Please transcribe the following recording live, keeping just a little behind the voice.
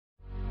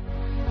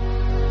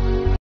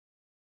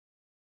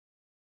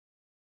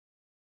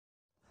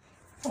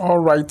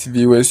Alright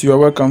viewers, you are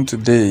welcome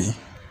today.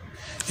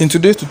 In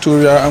today's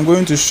tutorial, I'm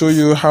going to show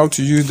you how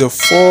to use the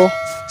for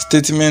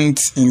statement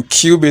in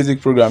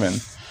Qbasic Programming.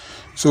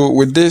 So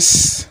with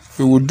this,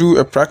 we will do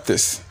a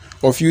practice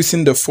of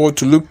using the for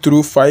to look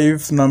through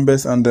 5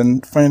 numbers and then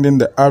finding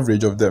the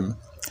average of them.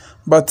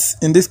 But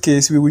in this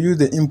case, we will use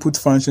the input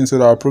function so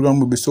that our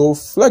program will be so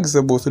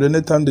flexible so that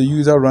anytime the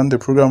user runs the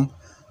program,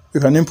 you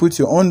can input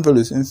your own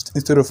values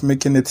instead of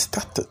making it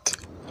static.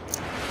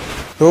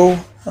 So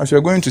as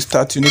you're going to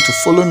start, you need to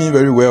follow me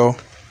very well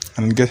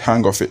and get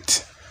hang of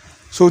it.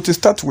 So to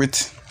start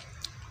with,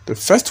 the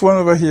first one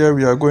over here,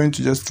 we are going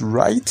to just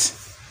write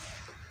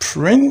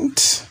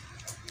print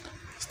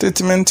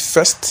statement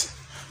first.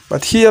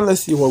 But here,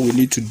 let's see what we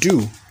need to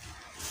do.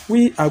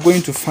 We are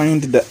going to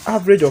find the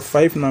average of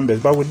 5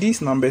 numbers, but with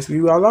these numbers, we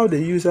will allow the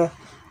user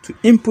to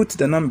input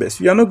the numbers.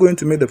 We are not going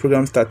to make the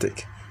program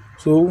static.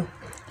 So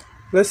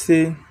let's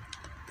say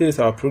here is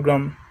our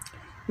program.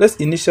 Let's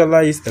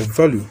initialize a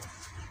value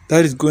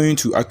that is going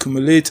to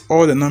accumulate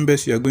all the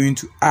numbers you are going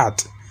to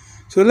add.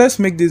 So let's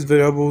make this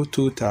variable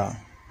total.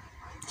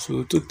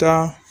 So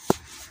total,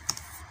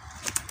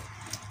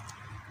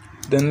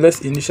 then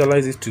let's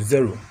initialize it to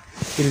 0.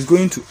 It is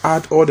going to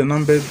add all the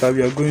numbers that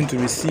we are going to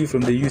receive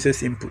from the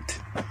user's input.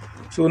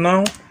 So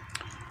now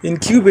in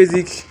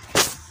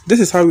Qbasic, this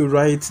is how we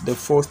write the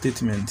for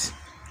statement.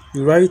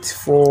 You write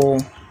for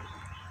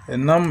a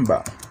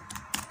number,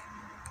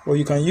 or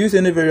you can use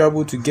any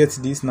variable to get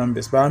these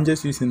numbers, but I'm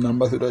just using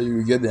numbers so that you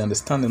will get the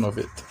understanding of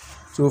it.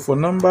 So for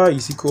number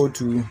is equal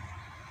to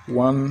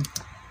 1,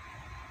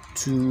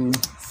 2,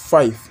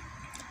 5.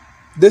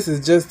 This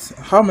is just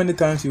how many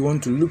times you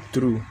want to loop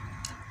through.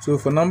 So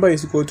for number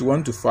is equal to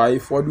 1 to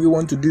 5, what do we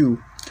want to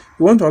do?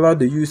 We want to allow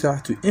the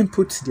user to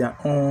input their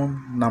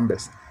own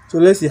numbers. So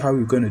let's see how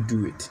we're going to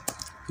do it.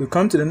 So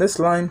come to the next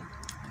line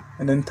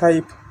and then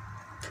type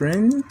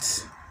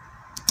print.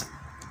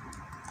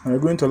 And we're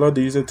going to allow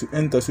the user to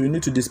enter. So you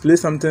need to display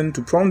something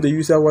to prompt the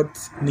user what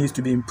needs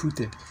to be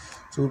inputted.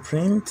 So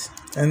print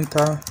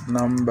enter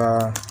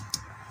number.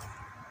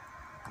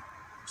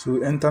 So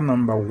enter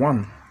number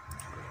 1.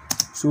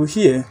 So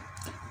here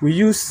we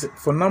use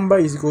for number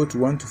is equal to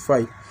 1 to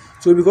 5.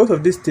 So because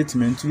of this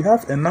statement, we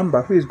have a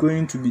number which is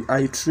going to be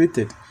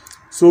iterated.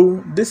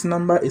 So this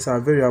number is our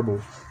variable.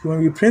 So when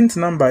we print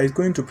number, it's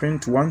going to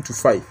print 1 to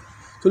 5.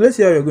 So let's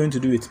see how we're going to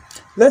do it.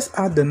 Let's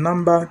add the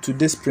number to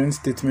this print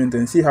statement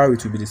and see how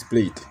it will be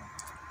displayed.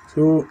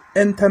 So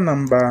enter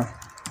number.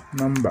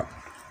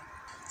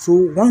 So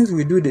once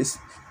we do this,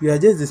 we are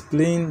just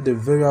displaying the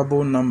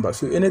variable number.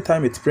 So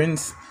anytime it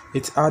prints,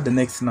 it adds the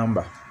next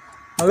number.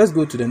 Now let's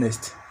go to the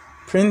next.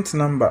 Print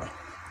number.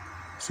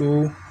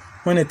 So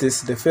when it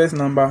is the first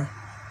number,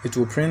 it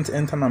will print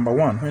enter number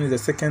 1. When it's the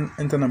second,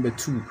 enter number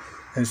 2,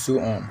 and so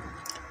on.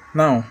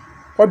 Now,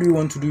 what do we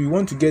want to do? We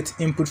want to get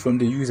input from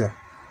the user.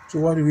 So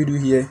what do we do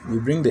here? We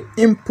bring the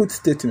input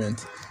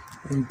statement.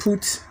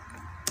 Input.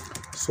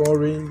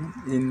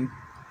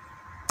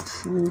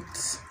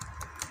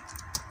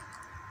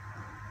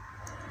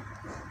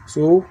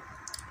 So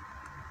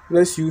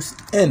let's use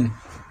n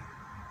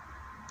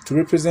to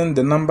represent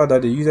the number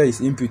that the user is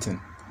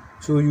inputting.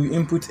 So you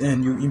input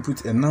n, you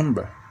input a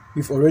number.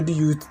 We've already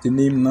used the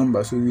name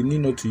number, so we need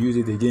not to use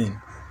it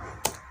again.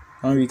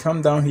 Now we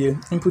come down here,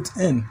 input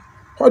n.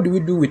 What do we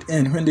do with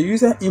n? When the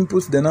user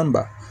inputs the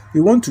number,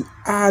 we want to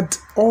add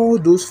all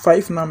those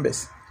 5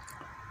 numbers.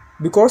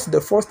 Because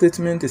the for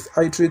statement is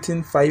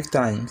iterating 5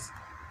 times,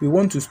 we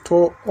want to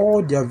store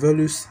all their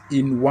values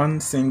in one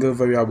single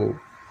variable.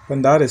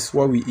 And that is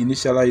what we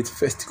initialize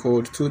first,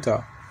 called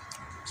total.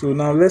 So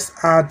now let's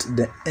add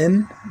the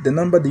n, the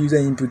number the user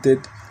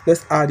inputted,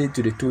 let's add it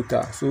to the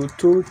total. So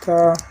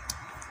total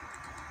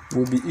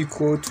will be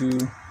equal to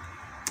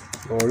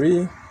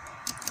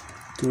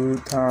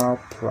total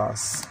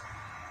plus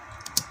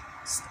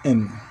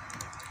n.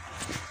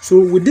 So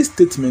with this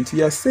statement,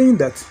 we are saying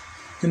that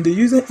when the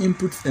user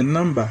inputs a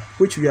number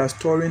which we are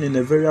storing in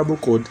a variable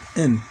called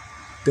n,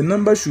 the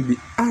number should be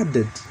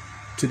added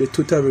to the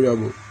total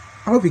variable.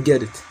 I hope you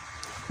get it.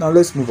 Now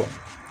let's move on.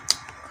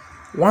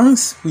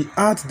 Once we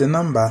add the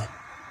number,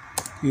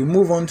 we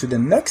move on to the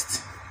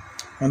next,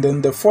 and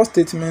then the for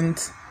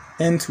statement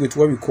ends with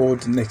what we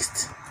called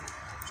next.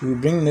 So we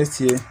bring next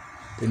here,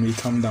 then we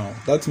come down.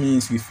 That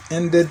means we've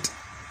ended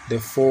the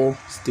for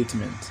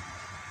statement.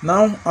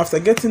 Now, after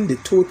getting the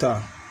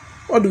total,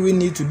 what do we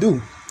need to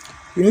do?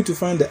 We need to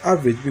find the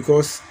average,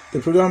 because the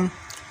program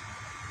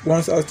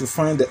wants us to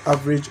find the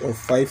average of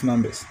 5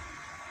 numbers.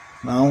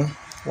 Now,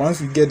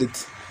 once we get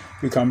it,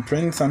 we can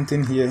print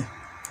something here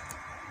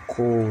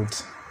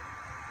called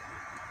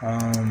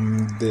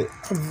the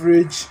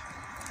average.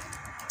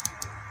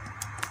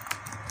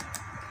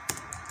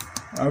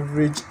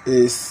 Average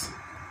is,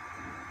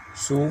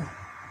 so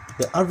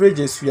the average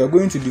is, we are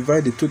going to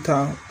divide the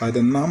total by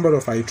the number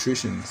of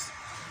iterations.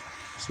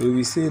 So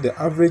we say the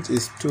average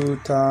is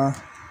total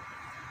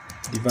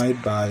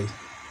divided by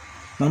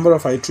number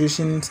of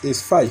iterations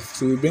is 5.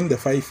 So we bring the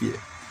 5 here.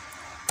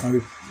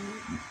 And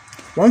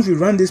once we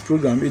run this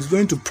program, it's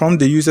going to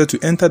prompt the user to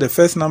enter the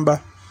first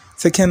number,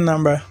 second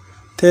number,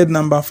 third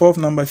number, fourth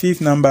number, fifth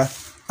number,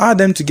 add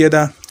them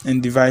together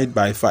and divide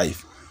by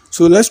 5.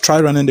 So let's try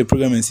running the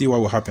program and see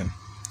what will happen.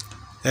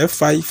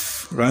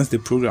 F5 runs the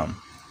program.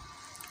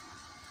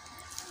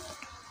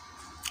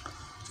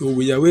 So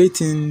we are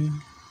waiting.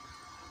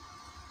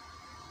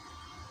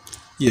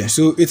 Yeah,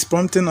 so it's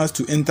prompting us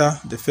to enter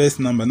the first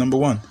number, number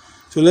 1.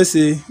 So let's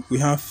say we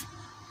have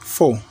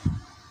 4.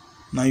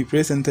 Now you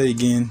press enter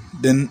again,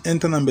 then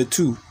enter number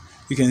 2.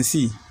 You can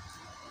see.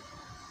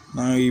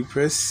 Now you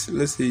press,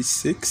 let's say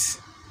 6.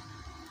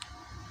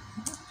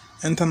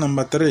 Enter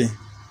number 3.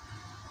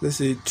 Let's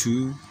say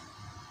 2.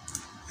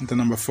 Enter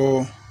number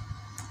 4,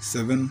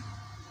 7,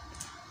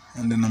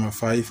 and then number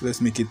 5.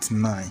 Let's make it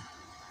 9.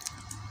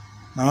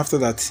 Now after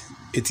that,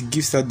 it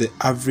gives us the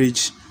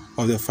average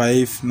of the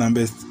 5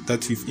 numbers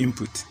that we've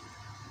input.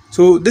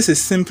 So this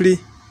is simply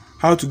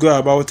how to go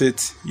about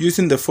it,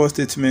 using the for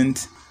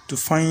statement to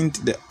find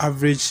the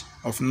average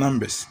of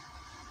numbers.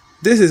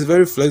 This is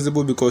very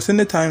flexible because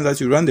anytime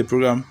that you run the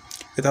program,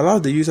 it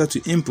allows the user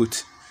to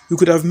input. You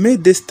could have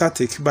made this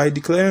static by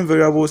declaring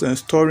variables and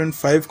storing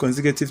 5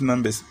 consecutive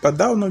numbers, but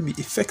that will not be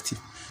effective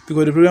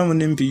because the program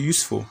wouldn't be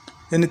useful.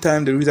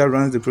 Anytime the user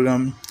runs the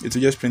program, it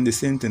will just print the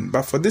same thing.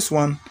 But for this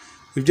one,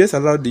 we've just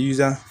allowed the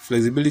user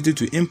flexibility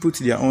to input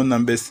their own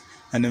numbers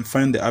and then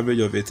find the average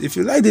of it. If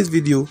you like this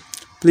video,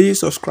 please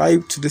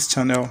subscribe to this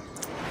channel,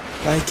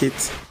 like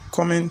it,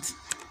 comment,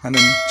 and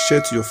then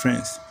share to your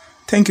friends.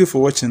 Thank you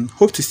for watching.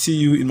 Hope to see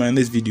you in my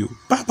next video.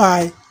 Bye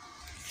bye.